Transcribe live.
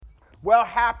Well,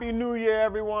 Happy New Year,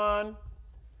 everyone.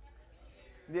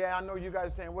 Yeah, I know you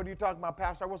guys are saying, what are you talking about,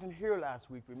 Pastor? I wasn't here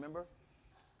last week, remember?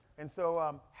 And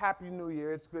so, Happy New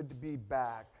Year. It's good to be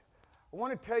back. I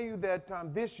want to tell you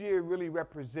that this year really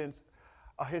represents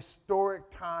a historic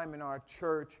time in our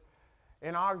church,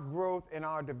 in our growth, in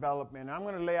our development. And I'm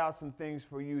going to lay out some things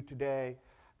for you today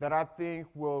that I think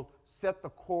will set the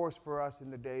course for us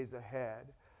in the days ahead.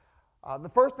 The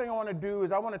first thing I want to do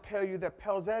is I want to tell you that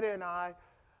Pelzetta and I,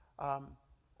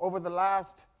 over the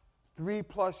last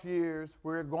 3+ years,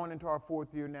 we're going into our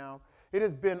 4th year now, it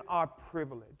has been our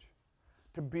privilege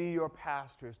to be your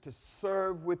pastors, to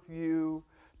serve with you,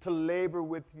 to labor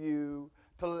with you,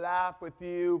 to laugh with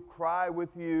you, cry with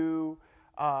you,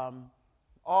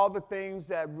 all the things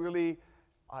that really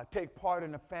take part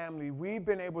in a family. We've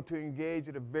been able to engage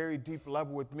at a very deep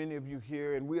level with many of you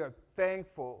here, and we are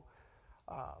thankful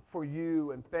for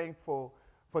you and thankful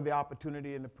for the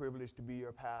opportunity and the privilege to be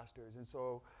your pastors. And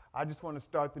so I just want to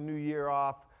start the new year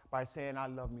off by saying I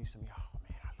love me some y'all,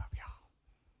 man. I love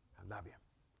y'all. I love you.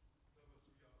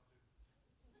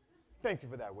 Thank you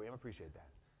for that, William. I appreciate that.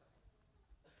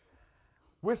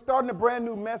 We're starting a brand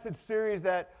new message series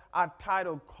that I've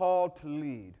titled Called to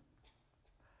Lead.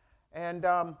 And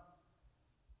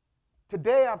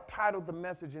today I've titled the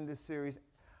message in this series,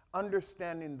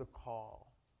 Understanding the Call.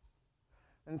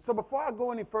 And so before I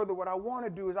go any further, what I want to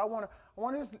do is I want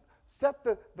to just set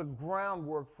the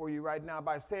groundwork for you right now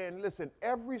by saying, listen,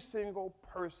 every single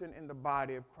person in the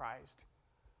body of Christ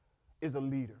is a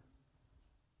leader.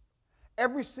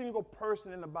 Every single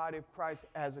person in the body of Christ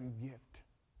has a gift.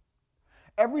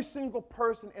 Every single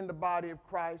person in the body of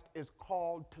Christ is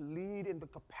called to lead in the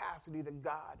capacity that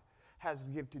God has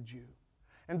gifted you.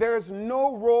 And there is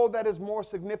no role that is more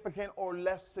significant or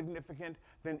less significant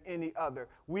than any other.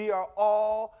 We are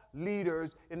all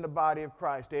leaders in the body of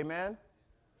Christ. Amen?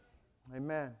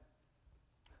 Amen.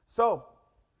 So,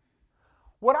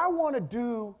 what I want to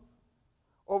do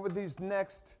over these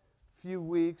next few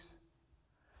weeks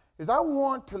is I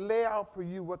want to lay out for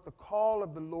you what the call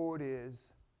of the Lord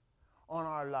is on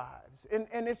our lives. And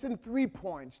it's in 3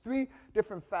 points, 3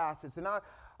 different facets. And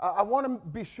I want to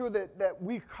be sure that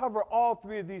we cover all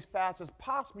 3 of these facets,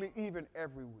 possibly even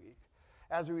every week,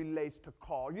 as it relates to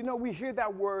call. You know, we hear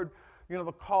that word, you know,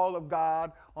 the call of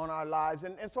God on our lives.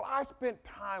 And so I spent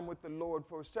time with the Lord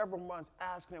for several months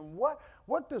asking him,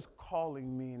 what does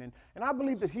calling mean? And I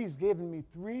believe that he's given me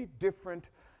 3 different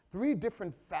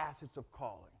facets of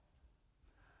calling.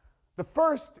 The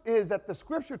first is that the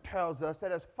scripture tells us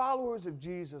that as followers of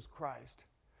Jesus Christ,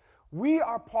 we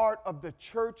are part of the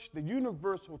church, the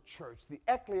universal church, the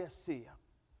ecclesia,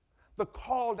 the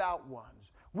called out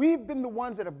ones. We've been the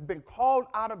ones that have been called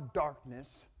out of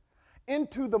darkness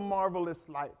into the marvelous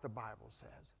light, the Bible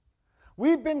says.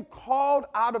 We've been called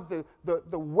out of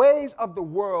the ways of the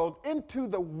world into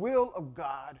the will of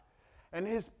God and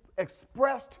his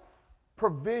expressed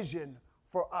provision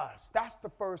for us. That's the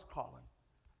first calling.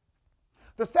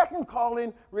 The second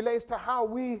calling relates to how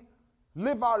we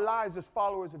live our lives as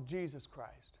followers of Jesus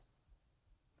Christ.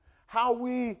 How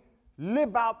we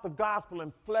live out the gospel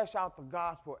and flesh out the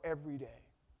gospel every day.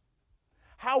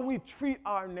 How we treat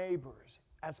our neighbors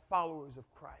as followers of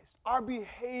Christ. Our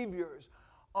behaviors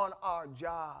on our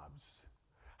jobs.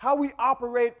 How we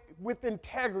operate with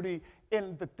integrity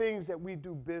in the things that we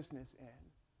do business in.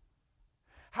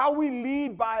 How we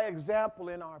lead by example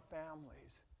in our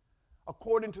families,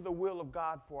 according to the will of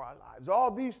God for our lives.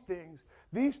 All these things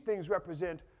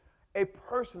represent a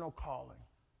personal calling.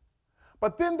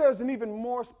 But then there's an even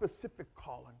more specific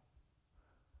calling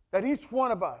that each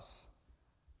one of us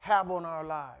have on our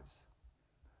lives.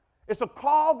 It's a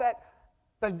call that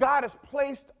God has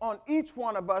placed on each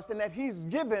one of us and that he's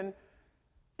given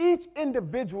each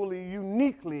individually,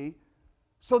 uniquely,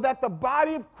 so that the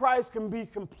body of Christ can be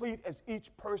complete as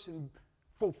each person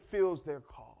fulfills their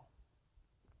call.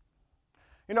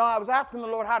 You know, I was asking the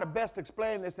Lord how to best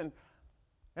explain this, and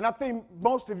I think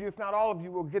most of you, if not all of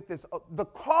you, will get this. The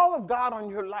call of God on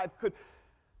your life could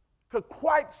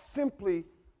quite simply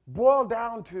boil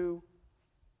down to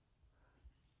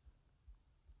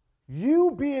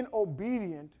you being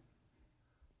obedient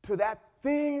to that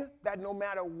thing that no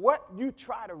matter what you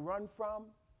try to run from,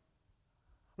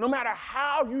 no matter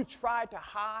how you try to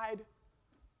hide,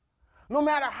 no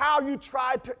matter how you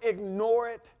try to ignore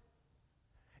it,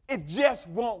 it just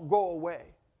won't go away.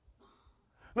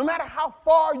 No matter how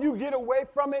far you get away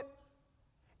from it,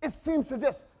 it seems to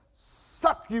just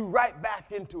suck you right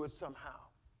back into it somehow.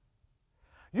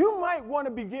 You might want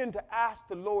to begin to ask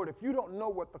the Lord, if you don't know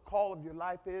what the call of your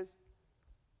life is,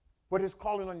 what his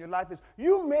calling on your life is,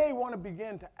 you may want to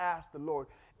begin to ask the Lord,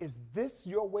 is this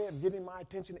your way of getting my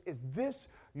attention? Is this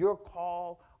your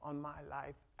call on my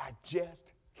life? I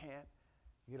just can't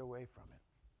get away from it.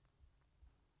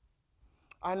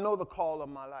 I know the call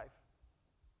on my life.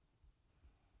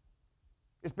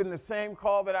 It's been the same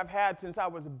call that I've had since I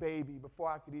was a baby, before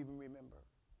I could even remember.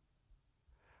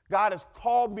 God has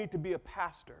called me to be a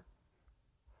pastor.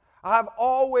 I've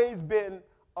always been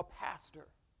a pastor.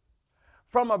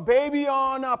 From a baby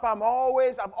on up, I've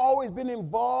always been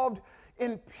involved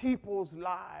in people's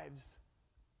lives.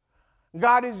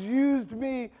 God has used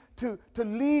me to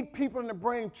lead people and to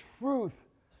bring truth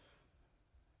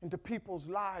into people's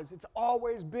lives. It's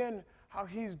always been how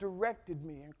He's directed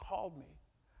me and called me.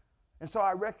 And so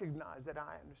I recognize that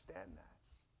I understand that.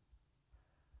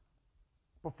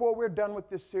 Before we're done with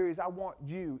this series, I want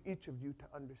you, each of you, to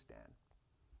understand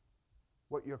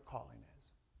what your calling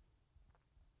is.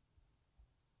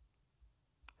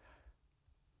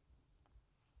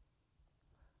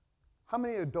 How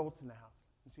many adults in the house?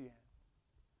 Let me see your hand.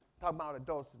 Talking about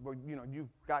adults, where, you've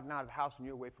gotten out of the house and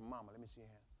you're away from mama. Let me see your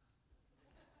hand.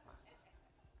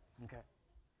 Okay.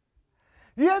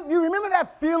 You remember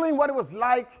that feeling, what it was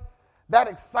like, that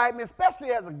excitement,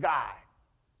 especially as a guy?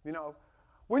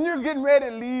 When you're getting ready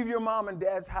to leave your mom and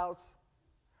dad's house,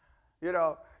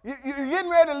 you're getting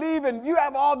ready to leave and you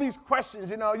have all these questions,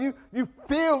 you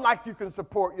feel like you can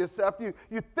support yourself.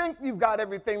 You think you've got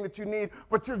everything that you need,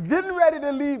 but you're getting ready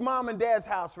to leave mom and dad's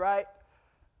house, right?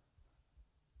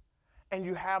 And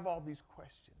you have all these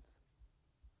questions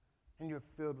and you're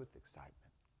filled with excitement.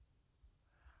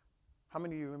 How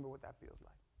many of you remember what that feels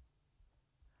like?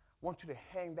 I want you to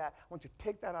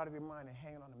take that out of your mind and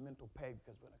hang it on a mental peg,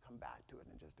 because we're going to come back to it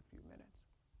in just a few minutes.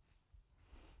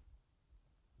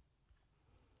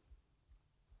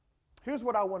 Here's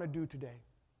what I want to do today.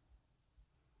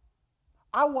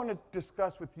 I want to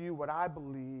discuss with you what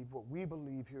we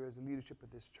believe here as the leadership of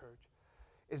this church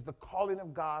is the calling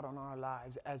of God on our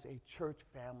lives as a church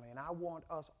family. And I want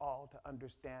us all to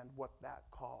understand what that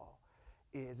call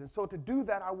is. And so to do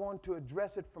that, I want to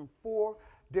address it from 4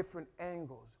 different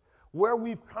angles. Where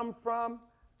we've come from,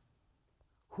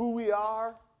 who we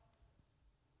are,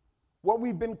 what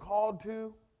we've been called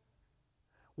to,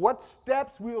 what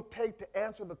steps we'll take to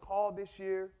answer the call this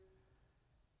year,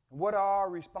 and what are our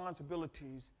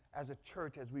responsibilities as a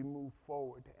church as we move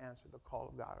forward to answer the call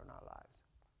of God in our lives.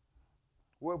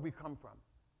 Where have we come from?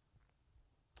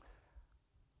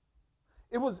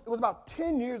 It was about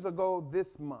 10 years ago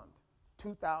this month,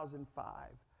 2005,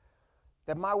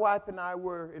 that my wife and I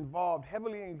were involved,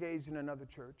 heavily engaged in another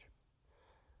church.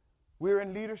 We were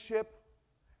in leadership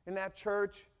in that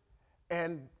church,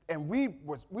 and we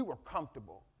were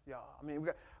comfortable, y'all. I mean,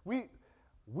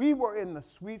 we were in the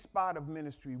sweet spot of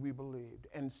ministry, we believed,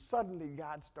 and suddenly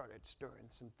God started stirring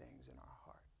some things in our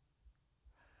heart.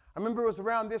 I remember it was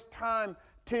around this time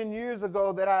 10 years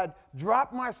ago that I'd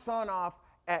dropped my son off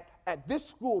at this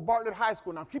school, Bartlett High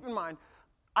School. Now, keep in mind,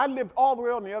 I lived all the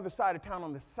way on the other side of town,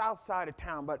 on the south side of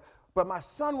town, but my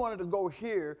son wanted to go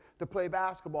here to play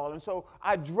basketball. And so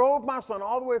I drove my son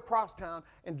all the way across town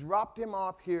and dropped him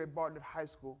off here at Bartlett High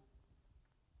School.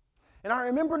 And I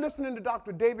remember listening to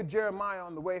Dr. David Jeremiah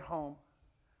on the way home.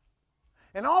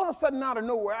 And all of a sudden, out of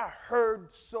nowhere, I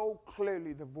heard so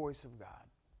clearly the voice of God.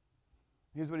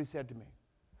 Here's what he said to me.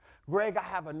 Greg, I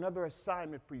have another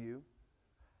assignment for you,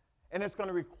 and it's going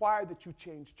to require that you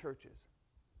change churches.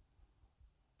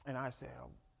 And I said,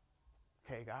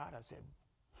 okay, God. I said,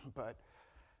 but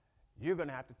you're going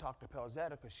to have to talk to Pelzetta,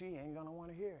 because she ain't going to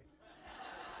want to hear it.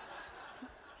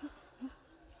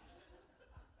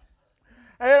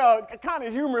 And, kind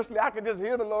of humorously, I could just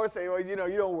hear the Lord say, well, you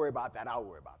don't worry about that. I'll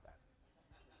worry about that.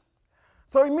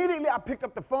 So immediately I picked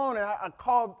up the phone and I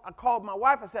called my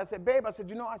wife. I said, babe,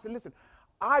 listen,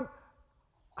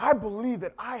 I believe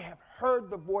that I have heard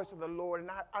the voice of the Lord, and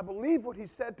I believe what he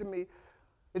said to me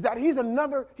is that he's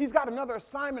got another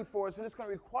assignment for us, and it's going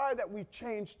to require that we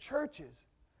change churches.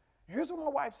 Here's what my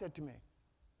wife said to me.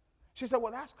 She said,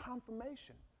 well, that's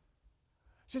confirmation.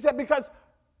 She said, because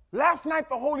last night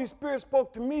the Holy Spirit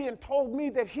spoke to me and told me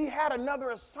that he had another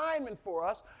assignment for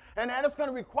us, and that it's going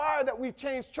to require that we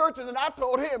change churches. And I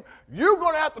told him, you're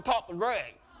going to have to talk to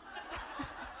Greg,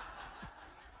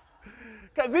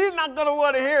 because he's not going to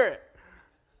want to hear it.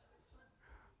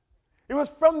 It was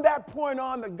from that point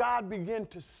on that God began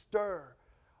to stir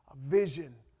a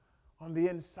vision on the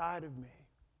inside of me.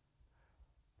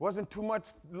 It wasn't too much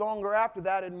longer after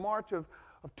that, in March of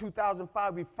of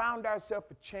 2005, we found ourselves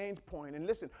at Change Point. And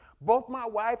listen, both my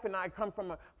wife and I come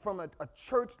from a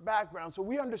church background, so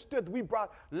we understood that we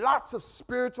brought lots of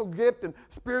spiritual gift and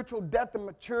spiritual depth and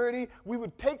maturity. We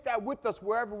would take that with us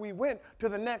wherever we went to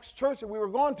the next church that we were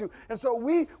going to. And so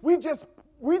we just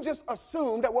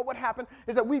assumed that what would happen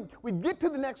is that we'd get to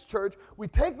the next church,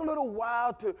 we'd take a little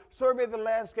while to survey the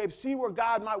landscape, see where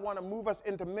God might want to move us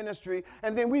into ministry,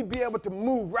 and then we'd be able to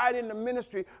move right into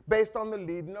ministry based on the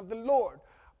leading of the Lord.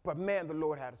 But man, the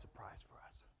Lord had a surprise for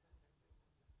us.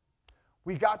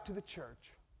 We got to the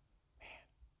church. Man.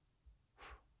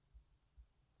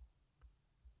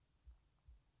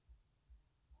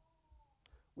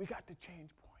 We got to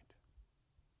Change Point.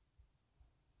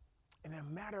 And in a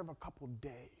matter of a couple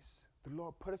days, the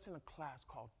Lord put us in a class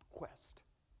called Quest.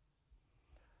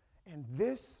 And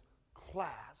this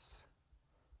class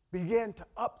began to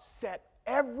upset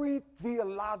every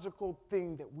theological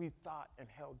thing that we thought and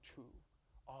held true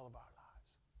all of our lives.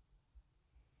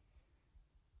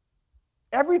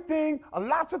 Everything,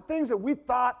 lots of things that we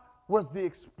thought was the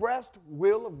expressed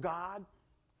will of God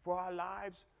for our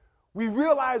lives, we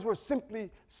realized were simply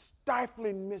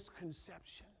stifling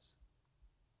misconceptions.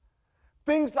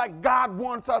 Things like God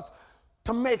wants us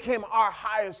to make him our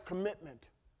highest commitment.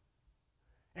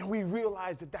 And we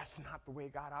realize that that's not the way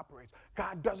God operates.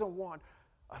 God doesn't want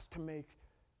us to make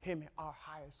him our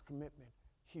highest commitment.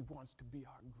 He wants to be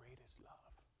our greatest love.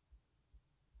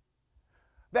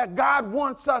 That God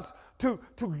wants us to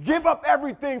give up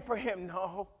everything for him.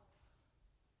 No,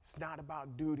 it's not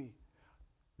about duty.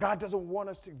 God doesn't want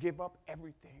us to give up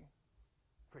everything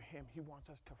for him. He wants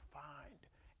us to find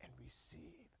and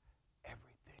receive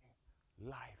everything,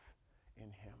 life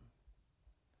in him.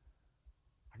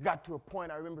 I got to a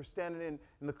point, I remember standing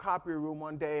in the copy room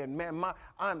one day, and man,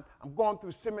 I'm going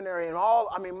through seminary, and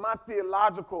my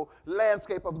theological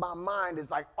landscape of my mind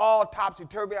is like all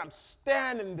topsy-turvy. I'm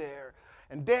standing there,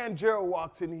 and Dan Jarrell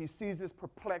walks in, and he sees this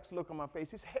perplexed look on my face.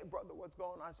 He said, "Hey, brother, what's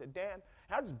going on?" I said, "Dan,"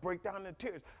 and I just break down into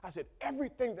tears. I said,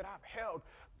 "Everything that I've held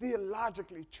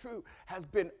theologically true has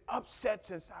been upset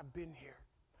since I've been here."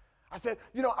 I said,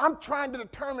 I'm trying to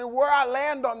determine where I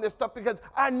land on this stuff because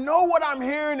I know what I'm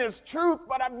hearing is truth,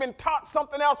 but I've been taught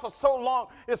something else for so long,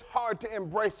 it's hard to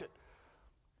embrace it.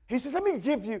 He says,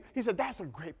 he said, that's a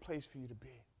great place for you to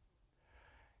be.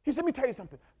 He said, let me tell you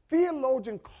something.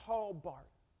 Theologian Karl Barth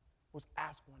was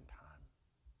asked one time.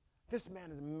 This man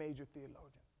is a major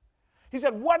theologian. He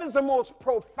said, what is the most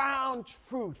profound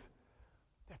truth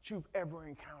that you've ever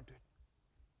encountered?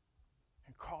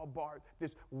 Karl Barth,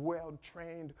 this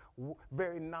well-trained,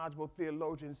 very knowledgeable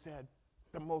theologian, said,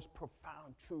 the most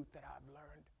profound truth that I've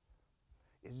learned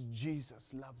is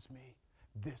Jesus loves me.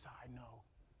 This I know,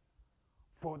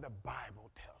 for the Bible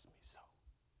tells me so.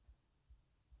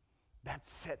 That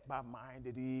set my mind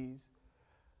at ease.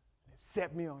 It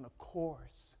set me on a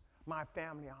course, my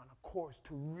family on a course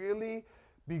to really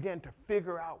begin to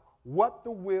figure out what the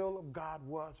will of God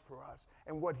was for us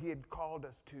and what he had called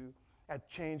us to at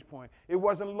Change Point. It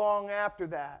wasn't long after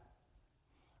that,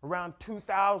 around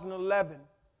 2011,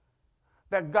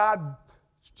 that God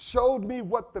showed me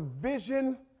what the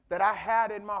vision that I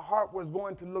had in my heart was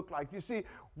going to look like. You see,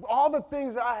 all the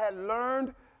things that I had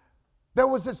learned, there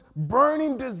was this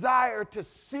burning desire to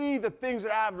see the things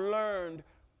that I've learned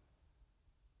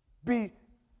be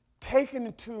taken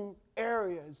into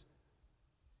areas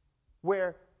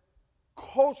where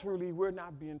culturally we're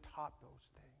not being taught those things.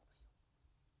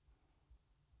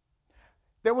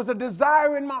 There was a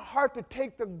desire in my heart to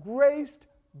take the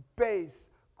grace-based,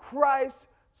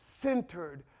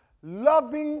 Christ-centered,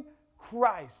 loving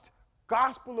Christ,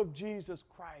 gospel of Jesus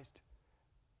Christ,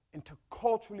 into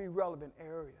culturally relevant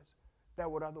areas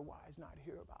that would otherwise not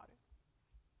hear about it.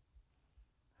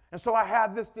 And so I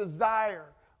had this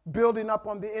desire building up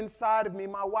on the inside of me,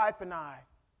 my wife and I.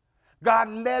 God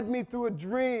led me through a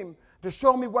dream to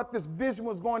show me what this vision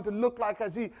was going to look like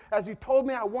as he told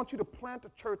me, I want you to plant a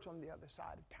church on the other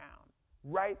side of town,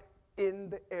 right in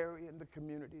the area, in the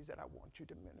communities that I want you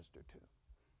to minister to.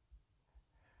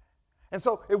 And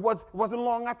so it wasn't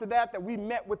long after that we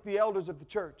met with the elders of the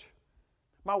church,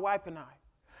 my wife and I.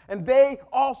 And they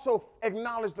also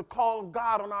acknowledged the call of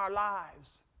God on our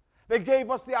lives. They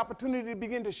gave us the opportunity to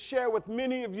begin to share with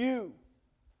many of you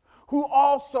who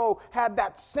also had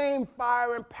that same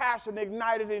fire and passion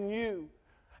ignited in you.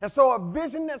 And so a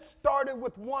vision that started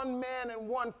with one man and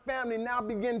one family now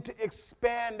began to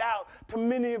expand out to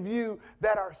many of you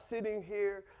that are sitting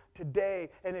here today.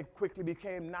 And it quickly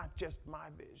became not just my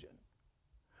vision,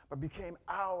 but became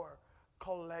our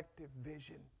collective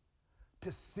vision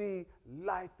to see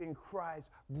life in Christ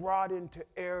brought into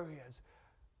areas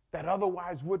that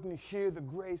otherwise wouldn't hear the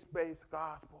grace-based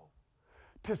gospel,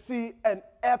 to see an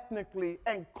ethnically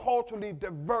and culturally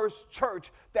diverse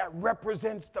church that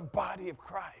represents the body of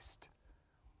Christ.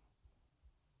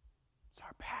 It's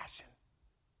our passion.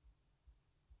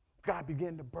 God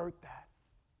began to birth that.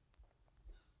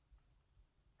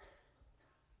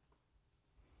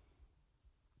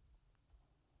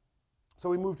 So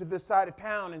we moved to this side of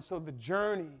town, and so the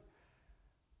journey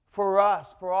for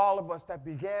us, for all of us that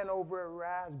began over at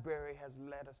Raspberry, has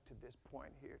led us to this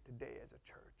point here today as a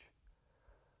church.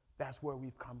 That's where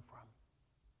we've come from.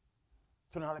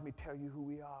 So now let me tell you who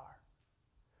we are.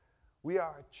 We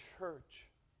are a church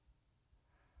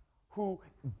who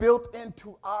built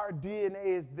into our DNA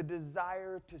is the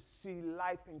desire to see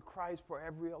life in Christ for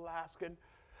every Alaskan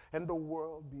and the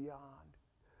world beyond.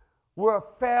 We're a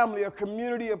family, a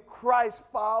community of Christ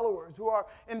followers who are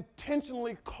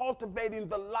intentionally cultivating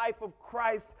the life of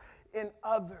Christ in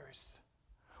others.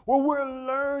 Where we're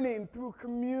learning through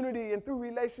community and through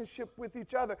relationship with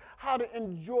each other how to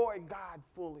enjoy God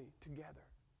fully together.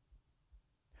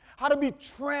 How to be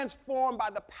transformed by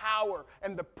the power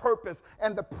and the purpose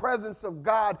and the presence of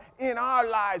God in our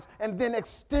lives, and then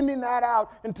extending that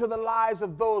out into the lives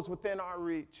of those within our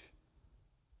reach.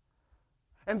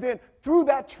 And then through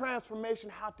that transformation,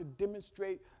 how to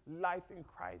demonstrate life in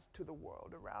Christ to the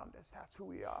world around us. That's who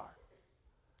we are.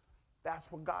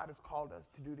 That's what God has called us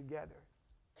to do together.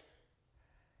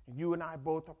 And you and I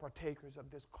both are partakers of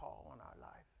this call on our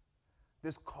life,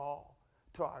 this call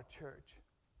to our church.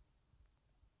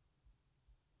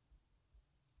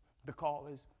 The call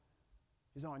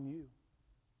is on you.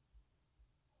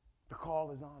 The call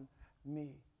is on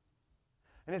me.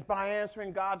 And it's by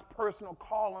answering God's personal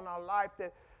call on our life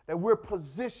that we're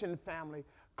positioned, family,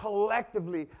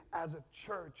 collectively as a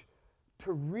church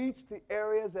to reach the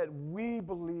areas that we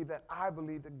believe, that I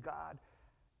believe that God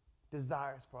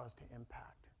desires for us to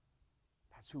impact.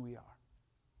 That's who we are.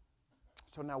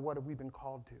 So now what have we been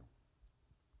called to?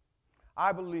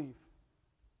 I believe,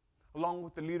 along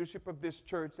with the leadership of this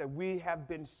church, that we have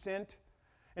been sent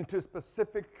into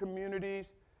specific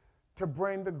communities to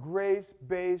bring the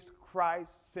grace-based,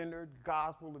 Christ-centered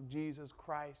gospel of Jesus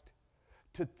Christ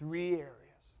to 3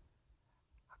 areas.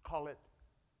 I call it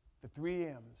the 3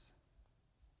 M's.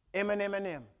 M and M and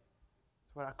M.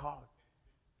 That's what I call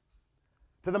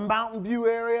it. To the Mountain View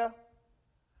area,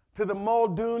 to the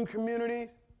Muldoon communities,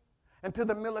 and to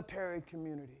the military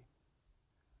community.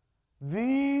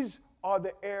 These are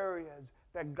the areas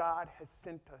that God has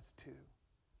sent us to.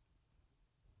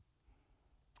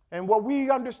 And what we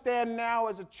understand now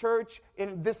as a church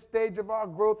in this stage of our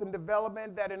growth and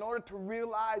development, that in order to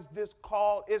realize this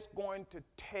call, it's going to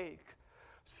take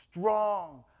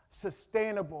strong,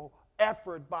 sustainable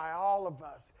effort by all of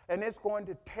us. And it's going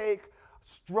to take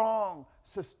strong,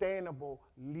 sustainable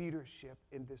leadership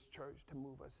in this church to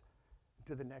move us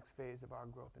to the next phase of our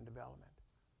growth and development.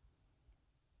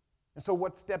 And so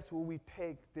what steps will we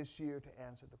take this year to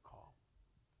answer the call?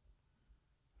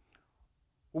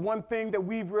 Well, one thing that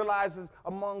we've realized is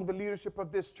among the leadership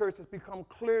of this church has become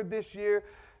clear this year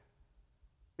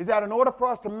is that in order for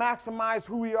us to maximize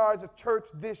who we are as a church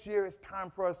this year, it's time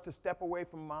for us to step away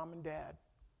from mom and dad.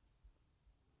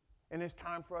 And it's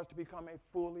time for us to become a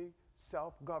fully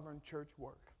self-governed church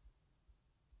work.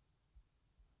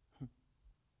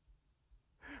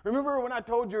 Remember when I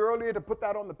told you earlier to put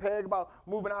that on the peg about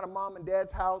moving out of mom and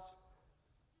dad's house?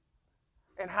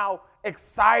 And how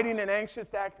exciting and anxious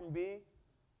that can be?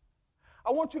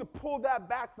 I want you to pull that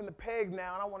back from the peg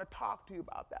now, and I want to talk to you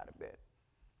about that a bit.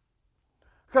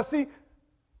 Because see,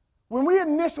 when we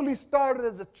initially started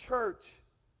as a church,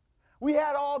 we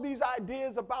had all these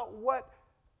ideas about what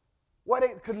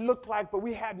it could look like, but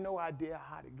we had no idea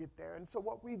how to get there. And so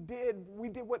what we did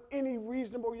what any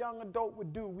reasonable young adult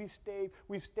would do. We've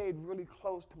stayed really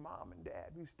close to mom and dad.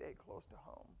 We stayed close to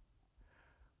home.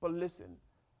 But listen,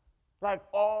 like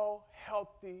all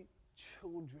healthy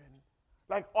children,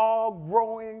 like all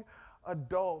growing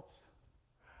adults,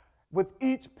 with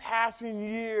each passing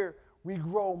year, we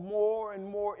grow more and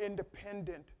more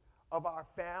independent of our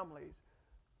families,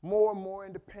 more and more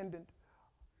independent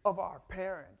of our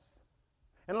parents.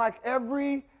 And like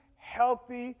every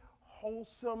healthy,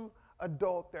 wholesome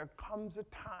adult, there comes a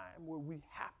time where we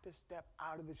have to step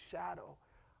out of the shadow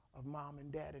of mom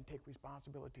and dad and take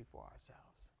responsibility for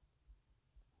ourselves.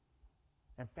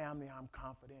 And family, I'm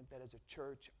confident that as a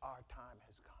church, our time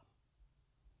has come.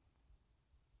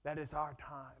 That it's our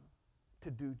time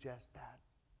to do just that.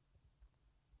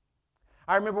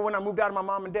 I remember when I moved out of my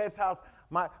mom and dad's house,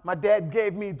 my dad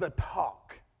gave me the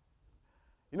talk.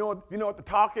 You know what the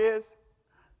talk is?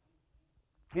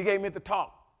 He gave me the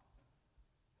talk.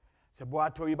 Said, boy, I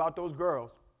told you about those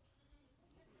girls.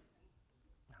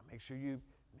 Now make sure you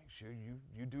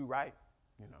do right,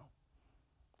 you know,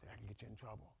 so I can get you in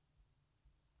trouble.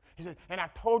 He said, and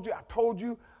I've told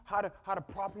you how to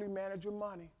properly manage your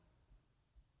money.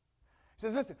 He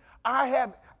says, listen,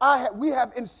 we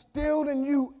have instilled in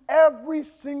you every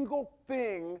single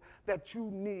thing that you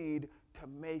need to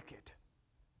make it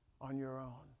on your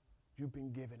own. You've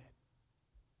been given it.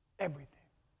 Everything.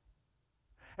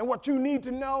 And what you need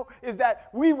to know is that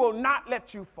we will not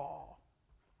let you fall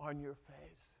on your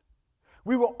face.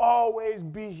 We will always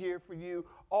be here for you.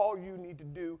 All you need to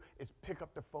do is pick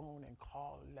up the phone and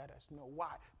call and let us know.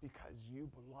 Why? Because you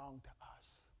belong to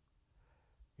us.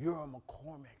 You're a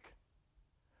McCormick.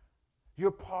 You're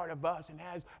part of us. And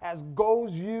as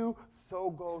goes you,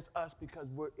 so goes us, because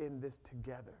we're in this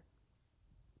together.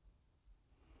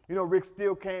 You know, Rick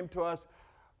Steele came to us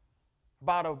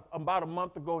about a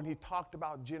month ago, and he talked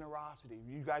about generosity.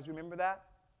 You guys remember that?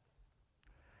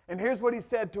 And here's what he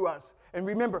said to us. And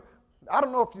remember, I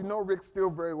don't know if you know Rick Steele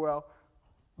very well,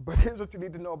 but here's what you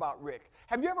need to know about Rick.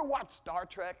 Have you ever watched Star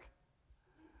Trek?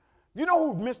 You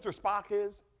know who Mr. Spock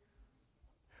is?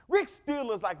 Rick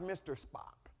Steele is like Mr.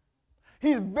 Spock.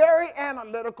 He's very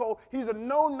analytical. He's a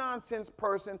no-nonsense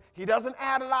person. He doesn't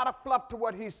add a lot of fluff to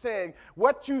what he's saying.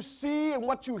 What you see and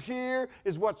what you hear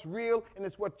is what's real, and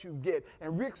it's what you get.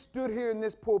 And Rick stood here in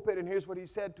this pulpit, and here's what he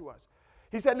said to us.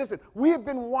 He said, listen, we have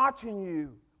been watching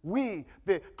you, we,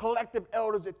 the collective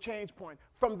elders at Change Point,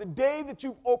 from the day that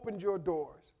you've opened your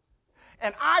doors.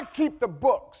 And I keep the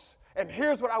books, and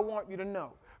here's what I want you to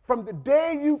know. From the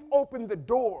day you've opened the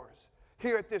doors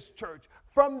here at this church,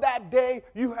 from that day,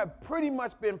 you have pretty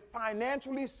much been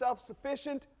financially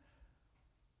self-sufficient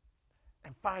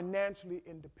and financially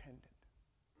independent.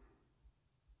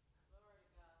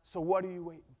 So what are you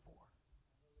waiting for?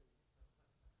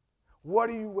 What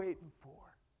are you waiting for?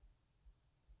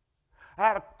 I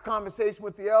had a conversation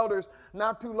with the elders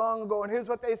not too long ago, and here's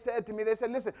what they said to me. They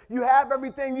said, listen, you have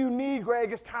everything you need,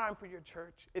 Greg. It's time for your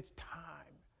church. It's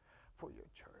time for your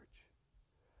church.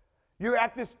 You're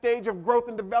at this stage of growth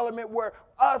and development where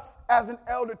us as an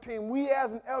elder team, we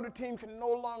as an elder team can no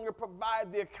longer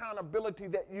provide the accountability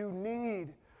that you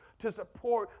need to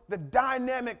support the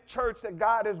dynamic church that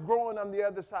God is growing on the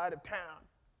other side of town.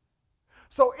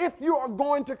 So if you are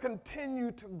going to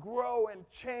continue to grow and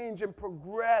change and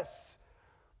progress,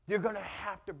 you're going to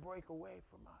have to break away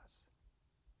from us.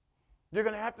 You're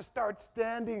going to have to start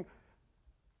standing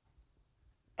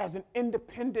as an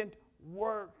independent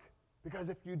work. Because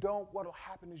if you don't, what will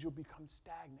happen is you'll become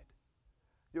stagnant.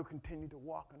 You'll continue to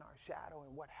walk in our shadow,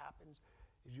 and what happens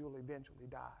is you'll eventually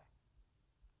die.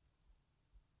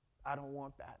 I don't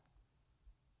want that.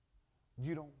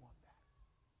 You don't want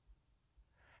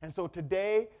that. And so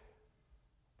today,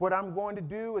 what I'm going to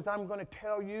do is I'm going to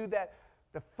tell you that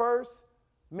the first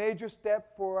major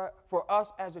step for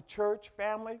us as a church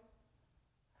family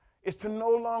is to no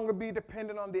longer be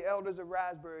dependent on the elders of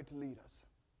Raspberry to lead us.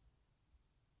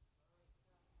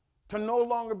 To no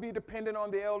longer be dependent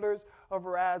on the elders of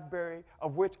Raspberry,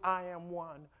 of which I am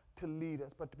one, to lead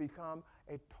us, but to become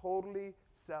a totally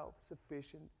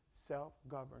self-sufficient,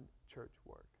 self-governed church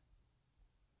work.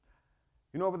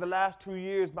 You know, over the last 2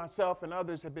 years, myself and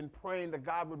others have been praying that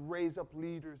God would raise up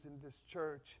leaders in this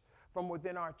church from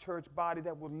within our church body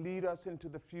that will lead us into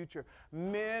the future.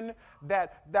 Men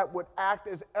that would act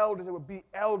as elders, that would be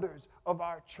elders of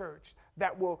our church,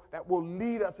 that will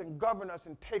lead us and govern us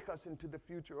and take us into the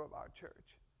future of our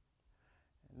church.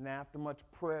 And after much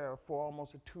prayer for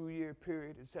almost a 2-year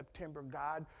period, in September,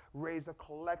 God raised a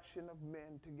collection of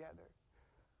men together.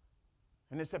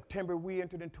 And in September, we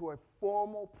entered into a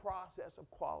formal process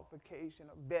of qualification,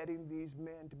 of vetting these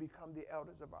men to become the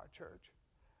elders of our church.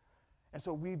 And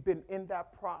so we've been in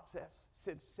that process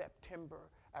since September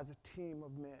as a team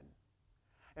of men.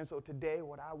 And so today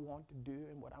what I want to do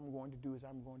and what I'm going to do is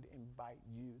I'm going to invite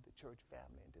you, the church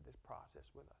family, into this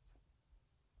process with us.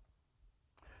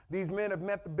 These men have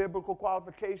met the biblical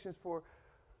qualifications for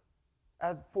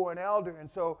an elder, and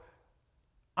so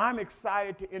I'm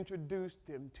excited to introduce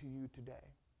them to you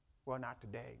today. Well, not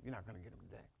today. You're not going to get them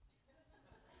today.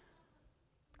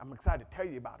 I'm excited to tell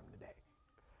you about them today.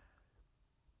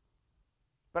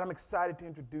 But I'm excited to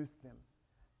introduce them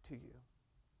to you.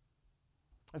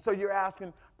 And so you're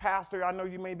asking, Pastor, I know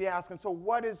you may be asking, so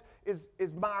what is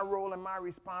my role and my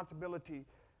responsibility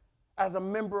as a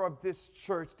member of this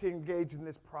church to engage in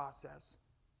this process?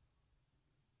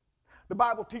 The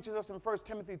Bible teaches us in 1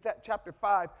 Timothy chapter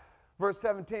 5, verse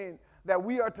 17, that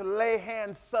we are to lay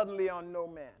hands suddenly on no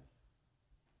man.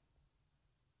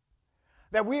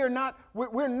 That we're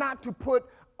not to put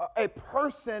a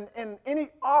person in any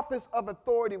office of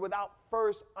authority without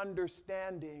first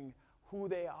understanding who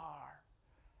they are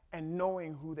and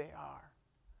knowing who they are.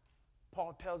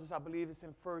 Paul tells us, I believe it's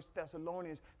in 1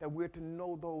 Thessalonians, that we're to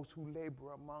know those who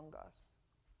labor among us.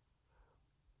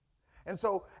 And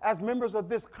so, as members of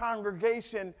this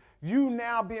congregation, you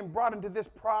now being brought into this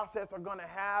process are going to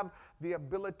have the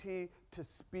ability to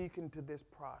speak into this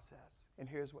process. And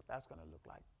here's what that's going to look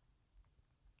like.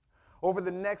 Over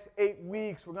the next 8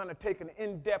 weeks, we're going to take an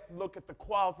in-depth look at the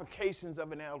qualifications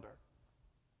of an elder.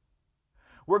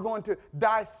 We're going to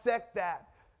dissect that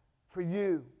for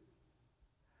you.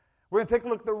 We're going to take a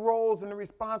look at the roles and the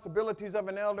responsibilities of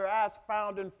an elder as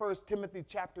found in 1 Timothy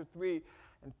chapter 3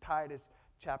 and Titus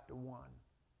chapter 1.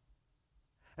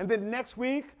 And then next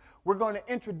week, we're going to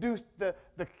introduce the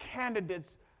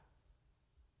candidates,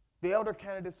 the elder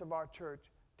candidates of our church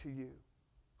to you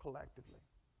collectively.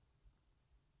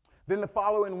 Then the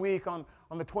following week, on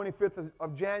the 25th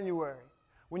of January,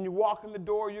 when you walk in the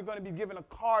door, you're going to be given a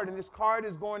card, and this card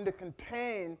is going to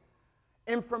contain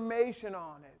information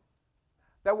on it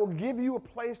that will give you a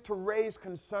place to raise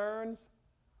concerns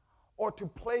or to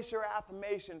place your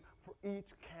affirmation for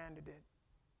each candidate.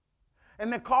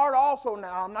 And the card also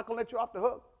now, I'm not going to let you off the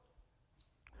hook.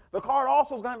 The card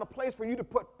also is going to have a place for you to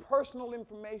put personal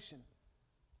information.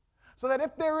 So that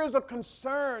if there is a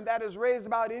concern that is raised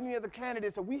about any of the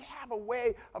candidates, that we have a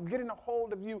way of getting a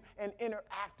hold of you and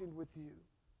interacting with you.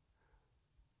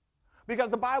 Because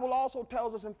the Bible also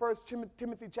tells us in 1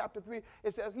 Timothy chapter 3,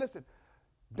 it says, listen,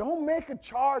 don't make a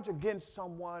charge against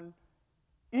someone,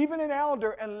 even an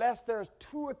elder, unless there's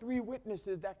 2 or 3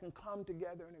 witnesses that can come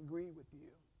together and agree with you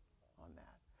on that.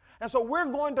 And so we're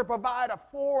going to provide a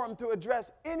forum to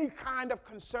address any kind of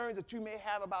concerns that you may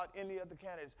have about any of the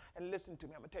candidates. And listen to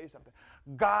me, I'm going to tell you something.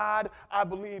 God, I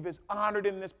believe, is honored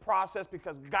in this process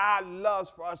because God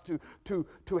loves for us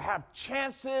to have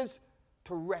chances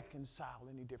to reconcile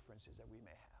any differences that we may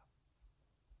have.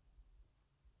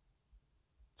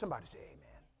 Somebody say amen.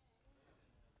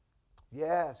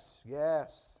 Yes,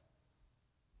 yes.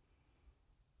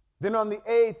 Then on the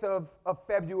 8th of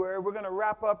February, we're going to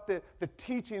wrap up the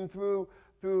teaching through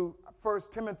 1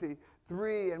 Timothy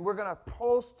 3, and we're going to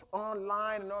post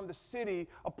online and on the city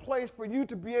a place for you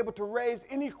to be able to raise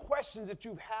any questions that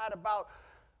you've had about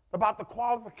the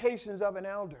qualifications of an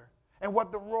elder and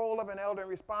what the role of an elder and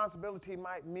responsibility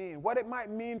might mean, what it might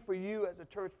mean for you as a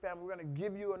church family. We're going to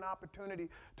give you an opportunity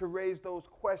to raise those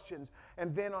questions.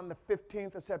 And then on the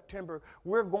 15th of September,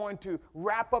 we're going to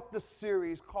wrap up the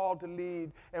series called To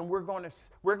Lead, and we're going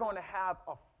to have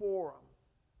a forum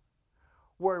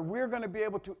where we're going to be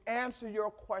able to answer your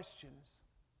questions,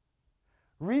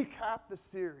 recap the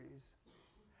series,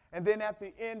 and then at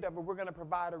the end of it, we're going to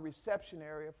provide a reception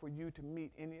area for you to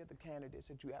meet any of the candidates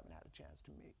that you haven't had a chance to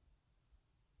meet.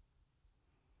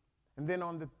 And then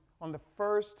on the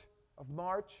 1st of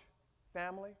March,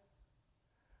 family,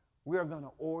 we are going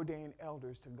to ordain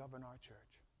elders to govern our church.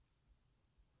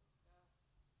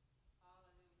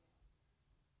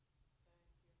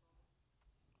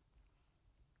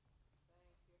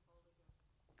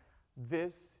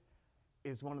 This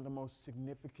is one of the most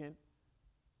significant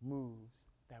moves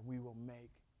that we will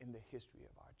make in the history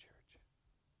of our church.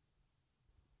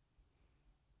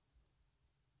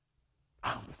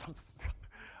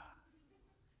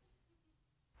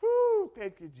 Woo,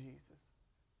 thank you, Jesus.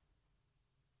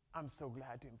 I'm so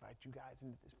glad to invite you guys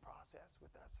into this process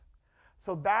with us.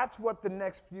 So that's what the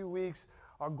next few weeks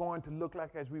are going to look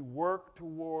like as we work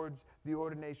towards the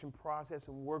ordination process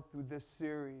and work through this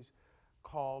series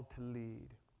called To Lead.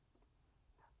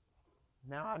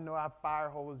 Now I know I've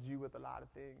fire-hosed you with a lot of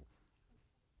things.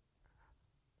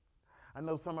 I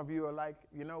know some of you are like,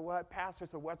 you know what, Pastor,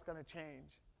 so what's going to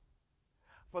change?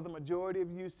 For the majority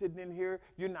of you sitting in here,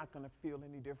 you're not going to feel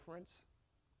any difference.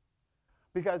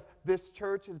 Because this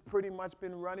church has pretty much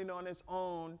been running on its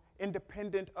own,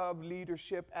 independent of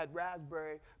leadership at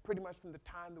Raspberry, pretty much from the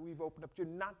time that we've opened up. You're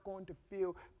not going to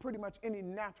feel pretty much any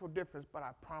natural difference, but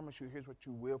I promise you, here's what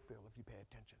you will feel if you pay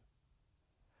attention.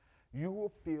 You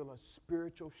will feel a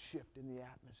spiritual shift in the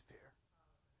atmosphere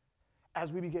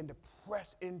as we begin to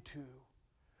press into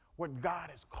what God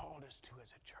has called us to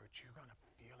as a church. You're going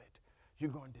to feel it. You're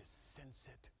going to sense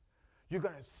it. You're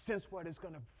going to sense what it's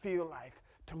going to feel like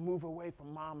to move away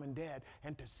from mom and dad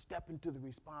and to step into the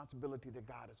responsibility that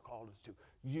God has called us to.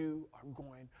 You are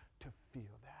going to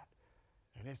feel that,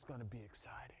 and it's going to be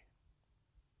exciting.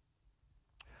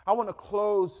 I want to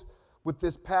close with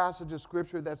this passage of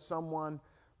scripture that someone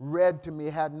read to me,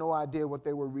 had no idea what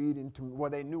they were reading to me.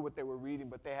 Well, they knew what they were reading,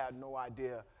 but they had no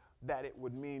idea that it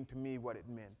would mean to me what it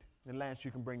meant. And Lance,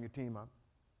 you can bring your team up.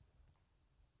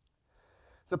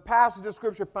 It's a passage of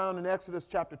scripture found in Exodus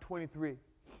chapter 23.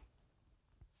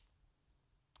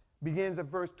 Begins at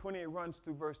verse 20, it runs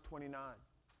through verse 29.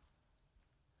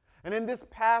 And in this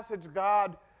passage,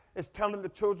 God is telling the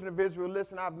children of Israel,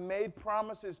 listen, I've made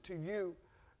promises to you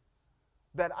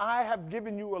that I have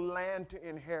given you a land to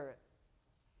inherit.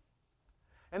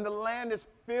 And the land is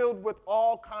filled with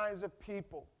all kinds of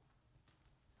people,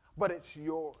 but it's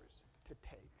yours to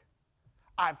take.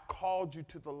 I've called you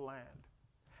to the land,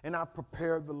 and I've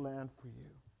prepared the land for you.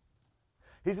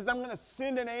 He says, I'm going to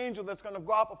send an angel that's going to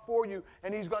go out before you,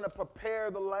 and he's going to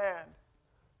prepare the land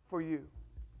for you.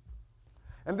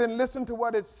 And then listen to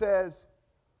what it says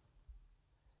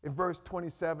in verse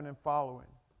 27 and following.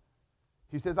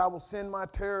 He says, I will send my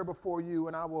terror before you,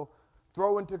 and I will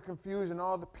throw into confusion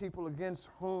all the people against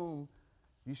whom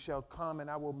you shall come,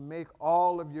 and I will make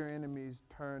all of your enemies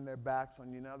turn their backs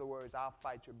on you. In other words, I'll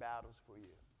fight your battles for you.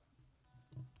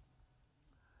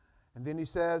 And then he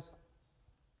says,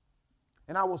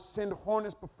 and I will send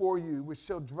hornets before you, which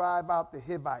shall drive out the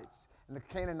Hivites and the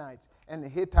Canaanites and the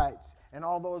Hittites and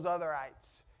all those other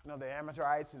ites. You know, the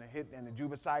Amorites and the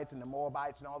Jebusites and the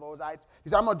Moabites and all those ites. He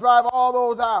said, I'm going to drive all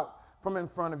those out from in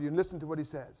front of you. And listen to what he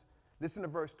says. Listen to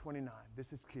verse 29.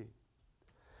 This is key.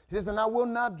 He says, and I will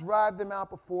not drive them out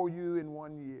before you in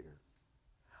 1 year,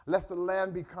 lest the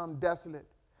land become desolate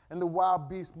and the wild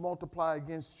beasts multiply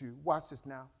against you. Watch this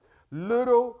now.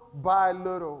 Little by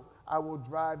little, I will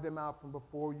drive them out from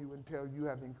before you until you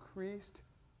have increased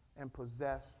and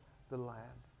possessed the land.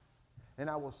 And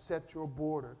I will set your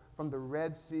border from the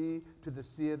Red Sea to the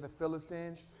Sea of the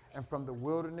Philistines and from the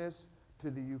wilderness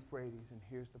to the Euphrates. And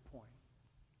here's the point.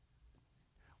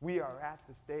 We are at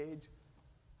the stage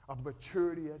of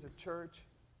maturity as a church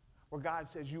where God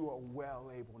says you are well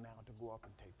able now to go up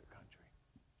and take the country.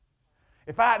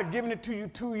 If I had given it to you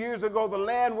 2 years ago, the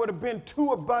land would have been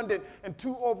too abundant and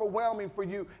too overwhelming for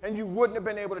you, and you wouldn't have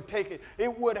been able to take it.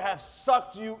 It would have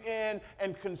sucked you in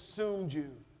and consumed you.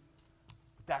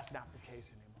 But that's not the case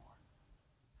anymore.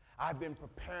 I've been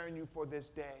preparing you for this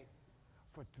day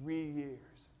for 3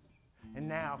 years, and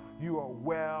now you are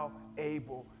well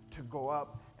able to go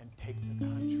up and take the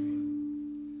country.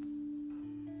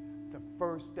 The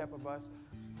first step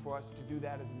for us to do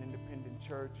that as an independent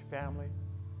church family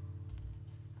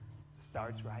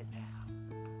starts right now.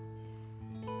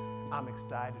 I'm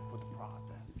excited for the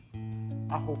process.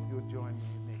 I hope you'll join me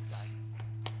in the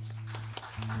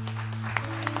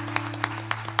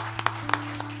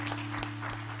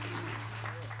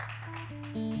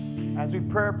excitement. As we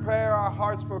prepare our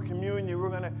hearts for communion, we're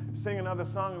going to sing another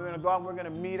song. We're going to go out and we're going to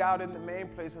meet out in the main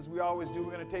place as we always do.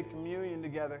 We're going to take communion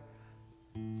together.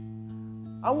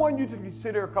 I want you to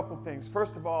consider a couple things.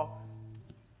 First of all,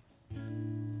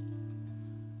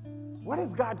 what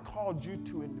has God called you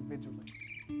to individually?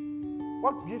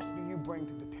 What gifts do you bring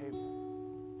to the table?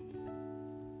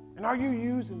 And are you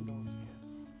using those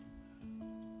gifts?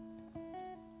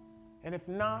 And if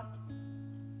not,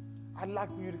 I'd like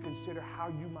for you to consider how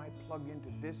you might plug into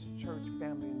this church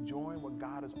family and join what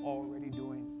God is already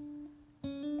doing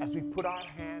as we put our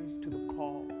hands to the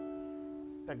call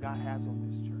that God has on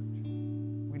this church.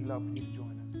 We'd love for you to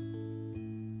join us.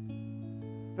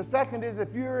 The second is,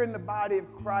 if you're in the body of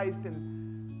Christ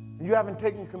and you haven't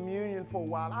taken communion for a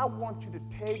while, I want you to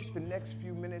take the next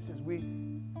few minutes as we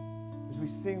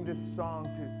sing this song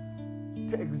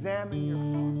to examine your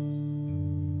hearts,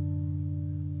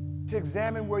 to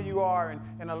examine where you are,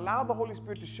 and allow the Holy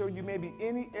Spirit to show you maybe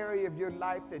any area of your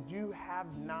life that you have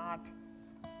not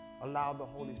allowed the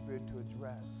Holy Spirit to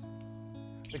address.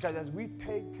 Because as we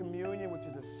take communion, which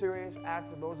is a serious act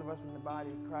for those of us in the body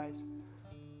of Christ,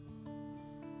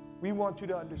 we want you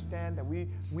to understand that we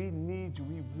need you.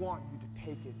 We want you to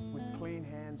take it with clean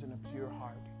hands and a pure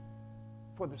heart.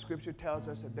 For the scripture tells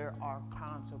us that there are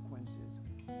consequences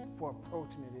for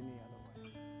approaching it any other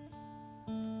way.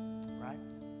 Right?